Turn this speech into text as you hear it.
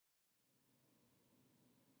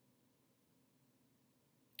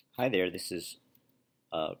Hi there, this is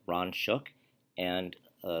Ron Schuck, and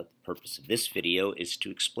the purpose of this video is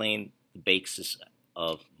to explain the basis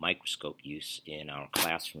of microscope use in our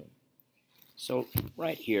classroom. So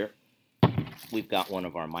right here, we've got one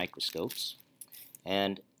of our microscopes,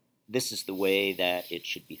 and this is the way that it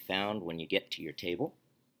should be found when you get to your table.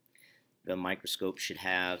 The microscope should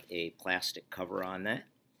have a plastic cover on that,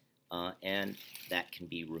 and that can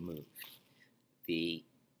be removed. The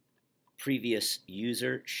previous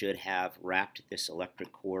user should have wrapped this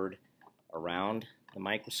electric cord around the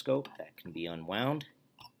microscope. That can be unwound.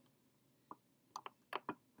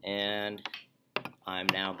 And I'm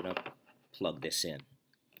now going to plug this in.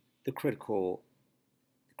 The critical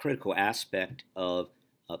aspect of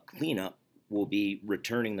cleanup will be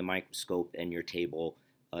returning the microscope and your table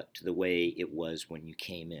to the way it was when you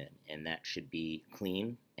came in, and that should be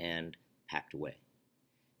clean and packed away.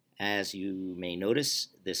 As you may notice,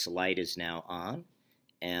 this light is now on,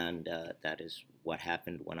 and that is what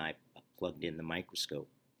happened when I plugged in the microscope.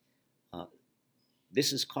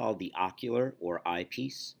 This is called the ocular or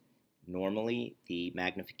eyepiece. Normally, the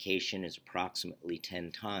magnification is approximately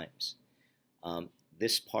 10 times.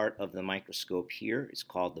 This part of the microscope here is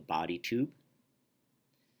called the body tube.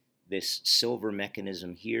 This silver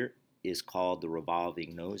mechanism here is called the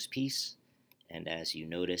revolving nose piece, and as you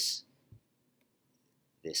notice,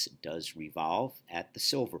 this does revolve at the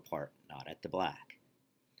silver part, not at the black.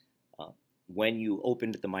 When you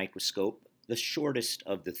opened the microscope, the shortest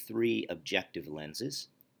of the three objective lenses,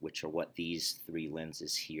 which are what these three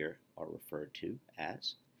lenses here are referred to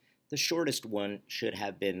as, the shortest one should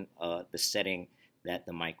have been the setting that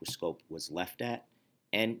the microscope was left at,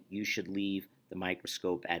 and you should leave the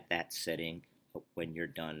microscope at that setting when you're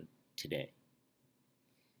done today.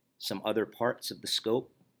 Some other parts of the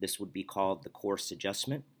scope, this would be called the coarse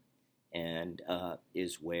adjustment, and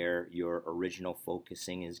is where your original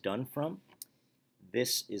focusing is done from.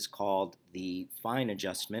 This is called the fine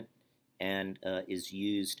adjustment and is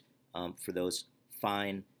used for those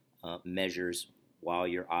fine measures while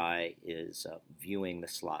your eye is viewing the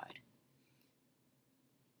slide.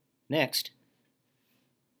 Next,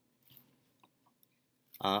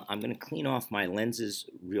 I'm going to clean off my lenses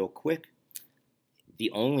real quick. The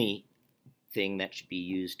only thing that should be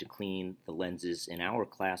used to clean the lenses in our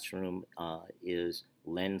classroom is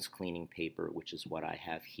lens cleaning paper, which is what I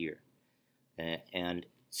have here. And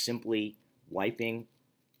simply wiping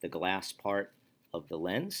the glass part of the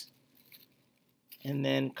lens, and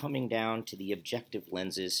then coming down to the objective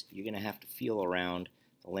lenses, you're going to have to feel around.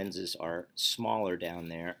 The lenses are smaller down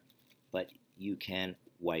there, but you can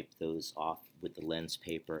wipe those off with the lens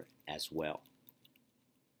paper as well.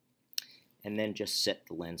 And then just set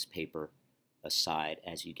the lens paper aside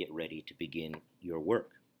as you get ready to begin your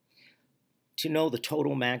work. To know the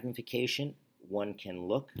total magnification, one can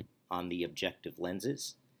look on the objective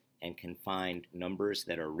lenses and can find numbers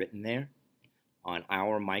that are written there. On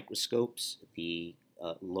our microscopes, the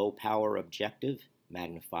low power objective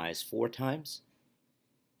magnifies 4 times.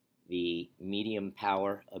 The medium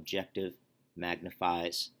power objective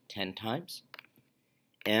magnifies 10 times.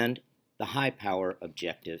 And the high power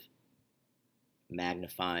objective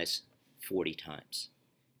magnifies 40 times.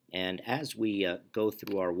 And as we go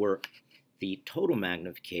through our work, the total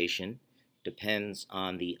magnification depends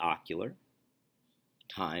on the ocular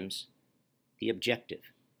times the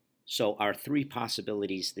objective. So our 3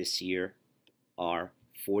 possibilities this year are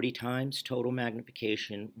 40 times total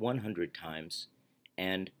magnification, 100 times,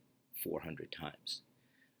 and 400 times.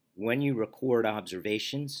 When you record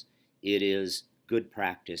observations, it is good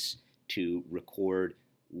practice to record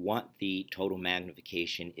what the total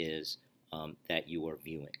magnification is that you are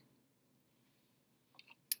viewing.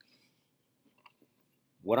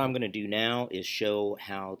 What I'm going to do now is show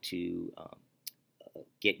how to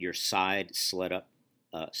get your slide set up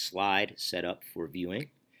for viewing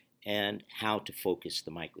and how to focus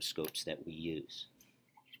the microscopes that we use.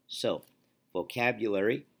 So,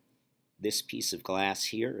 vocabulary. This piece of glass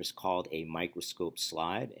here is called a microscope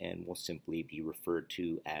slide and will simply be referred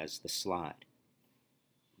to as the slide.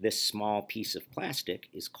 This small piece of plastic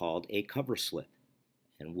is called a cover slip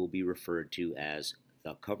and will be referred to as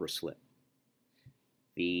the cover slip.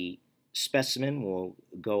 The specimen will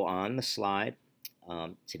go on the slide.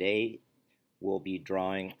 Today we'll be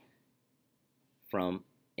drawing from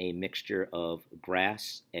a mixture of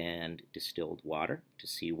grass and distilled water to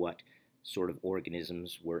see what sort of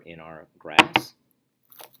organisms were in our grass.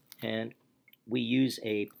 And we use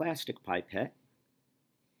a plastic pipette,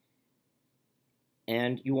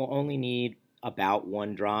 and you will only need about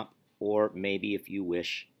 1 drop, or maybe if you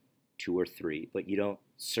wish 2 or 3, but you don't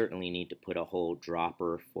certainly need to put a whole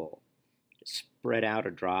dropper full. Spread out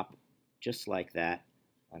a drop just like that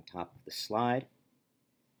on top of the slide.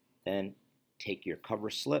 Then take your cover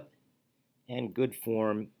slip, and good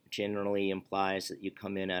form generally implies that you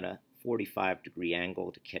come in at a 45-degree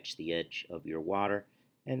angle to catch the edge of your water,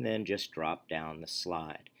 and then just drop down the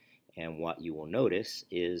slide. And what you will notice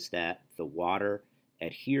is that the water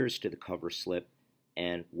adheres to the cover slip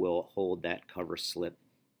and will hold that cover slip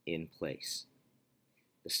in place.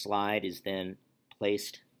 The slide is then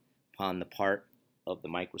placed upon the part of the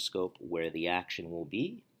microscope where the action will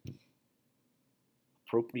be,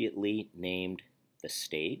 appropriately named the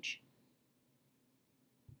stage.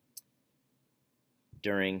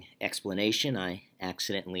 During explanation, I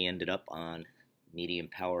accidentally ended up on medium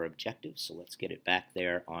power objective, so let's get it back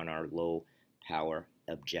there on our low power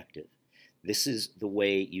objective. This is the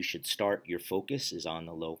way you should start your focus, is on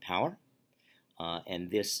the low power. And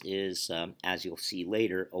this is, as you'll see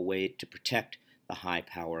later, a way to protect the high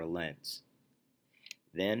power lens.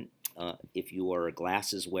 Then, if you are a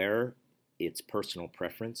glasses wearer, it's personal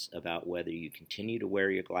preference about whether you continue to wear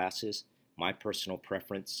your glasses. My personal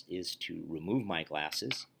preference is to remove my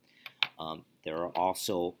glasses. There are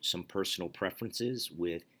also some personal preferences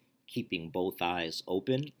with keeping both eyes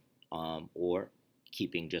open or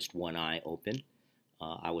keeping just one eye open.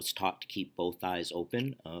 I was taught to keep both eyes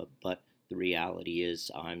open, but the reality is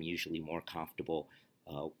I'm usually more comfortable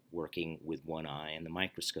working with one eye in the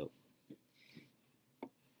microscope.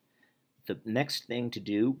 The next thing to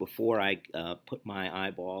do before I put my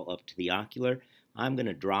eyeball up to the ocular, I'm going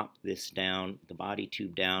to drop this down, the body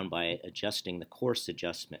tube down, by adjusting the coarse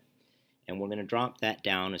adjustment. And we're going to drop that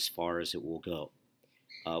down as far as it will go.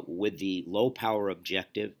 With the low power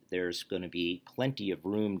objective, there's going to be plenty of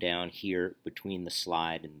room down here between the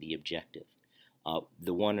slide and the objective.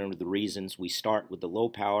 One of the reasons we start with the low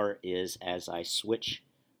power is as I switch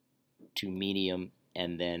to medium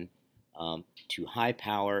and then to high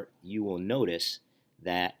power, you will notice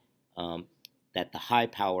that that the high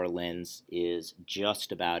power lens is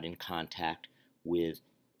just about in contact with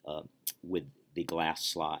the glass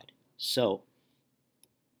slide. So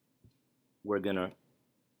we're going to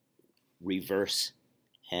reverse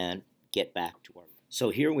and get back to our. So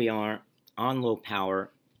here we are on low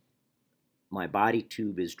power. My body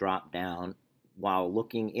tube is dropped down. While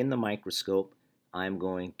looking in the microscope, I'm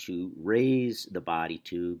going to raise the body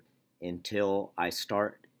tube until I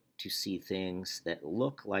start to see things that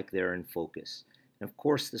look like they're in focus. And of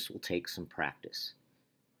course, this will take some practice.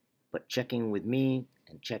 But checking with me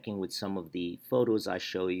and checking with some of the photos I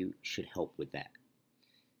show you should help with that.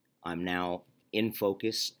 I'm now in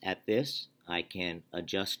focus at this. I can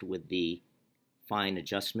adjust with the fine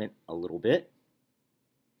adjustment a little bit.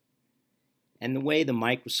 And the way the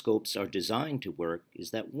microscopes are designed to work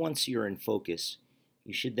is that once you're in focus,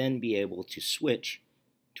 you should then be able to switch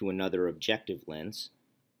to another objective lens,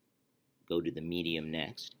 go to the medium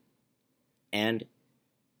next, and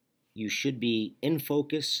you should be in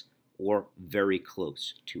focus or very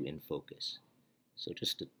close to in focus. So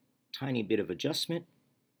just a tiny bit of adjustment.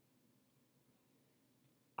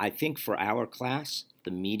 I think for our class, the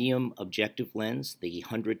medium objective lens, the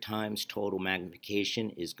 100 times total magnification,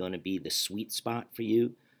 is going to be the sweet spot for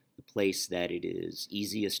you, the place that it is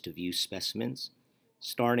easiest to view specimens.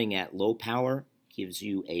 Starting at low power gives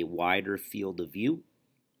you a wider field of view,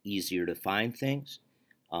 easier to find things.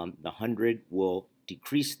 The 100 will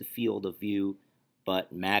decrease the field of view,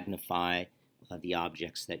 but magnify the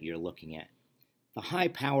objects that you're looking at. The high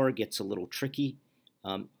power gets a little tricky.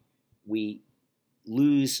 We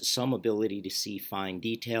lose some ability to see fine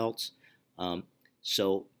details,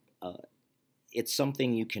 so it's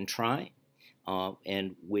something you can try,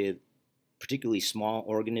 and with particularly small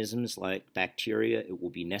organisms like bacteria, it will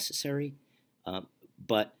be necessary,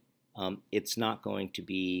 but it's not going to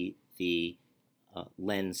be the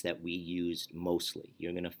lens that we use mostly.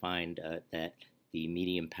 You're going to find that the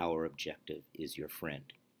medium power objective is your friend.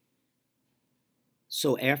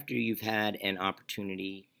 So after you've had an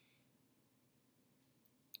opportunity,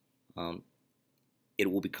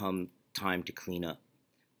 it will become time to clean up.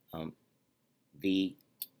 The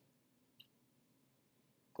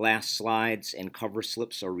glass slides and cover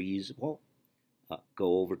slips are reusable.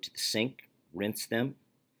 Go over to the sink, rinse them,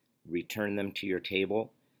 return them to your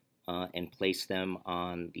table, and place them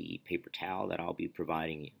on the paper towel that I'll be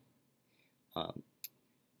providing you.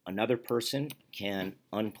 Another person can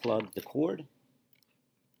unplug the cord.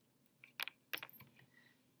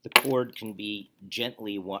 The cord can be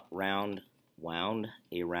gently wound around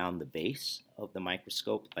the base of the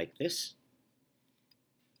microscope like this,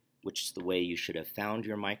 which is the way you should have found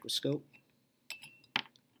your microscope.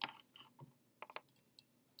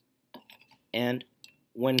 And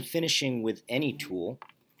When finishing with any tool,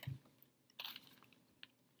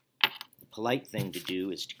 the polite thing to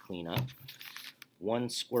do is to clean up. One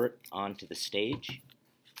squirt onto the stage.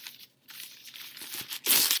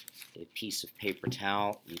 A piece of paper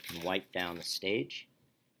towel, you can wipe down the stage.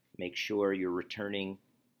 Make sure you're returning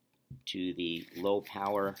to the low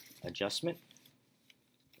power adjustment.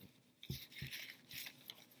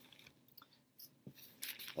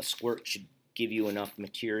 A squirt should give you enough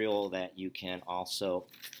material that you can also,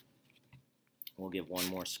 we'll give one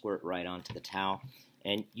more squirt right onto the towel,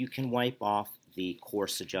 and you can wipe off the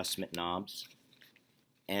coarse adjustment knobs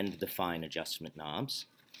and the fine adjustment knobs.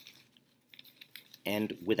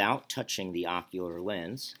 And without touching the ocular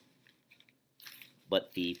lens,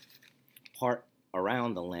 but the part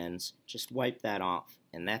around the lens, just wipe that off.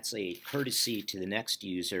 And that's a courtesy to the next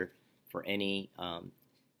user for any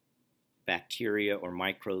bacteria or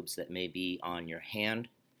microbes that may be on your hand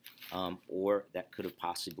or that could have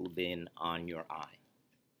possibly been on your eye.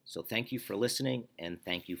 So thank you for listening, and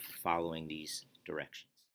thank you for following these directions.